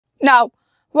Now,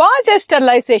 what is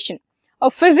sterilization? A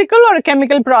physical or a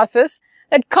chemical process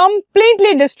that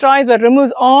completely destroys or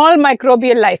removes all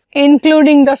microbial life,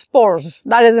 including the spores.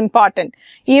 That is important.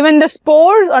 Even the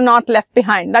spores are not left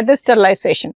behind. That is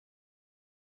sterilization.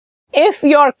 If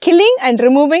you're killing and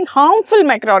removing harmful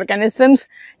microorganisms,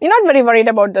 you're not very worried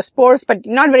about the spores, but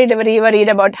you're not very worried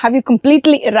about have you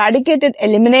completely eradicated,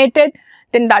 eliminated,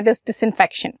 then that is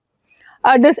disinfection.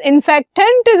 A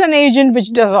disinfectant is an agent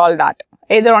which does all that,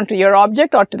 either onto your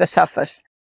object or to the surface.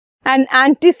 An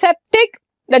antiseptic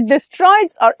that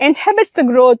destroys or inhibits the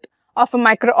growth of a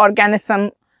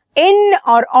microorganism in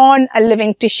or on a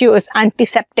living tissue is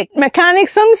antiseptic.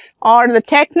 Mechanisms or the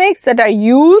techniques that are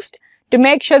used to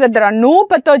make sure that there are no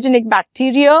pathogenic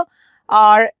bacteria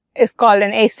is called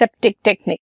an aseptic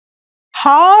technique.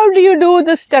 How do you do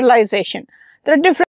this sterilization? There are different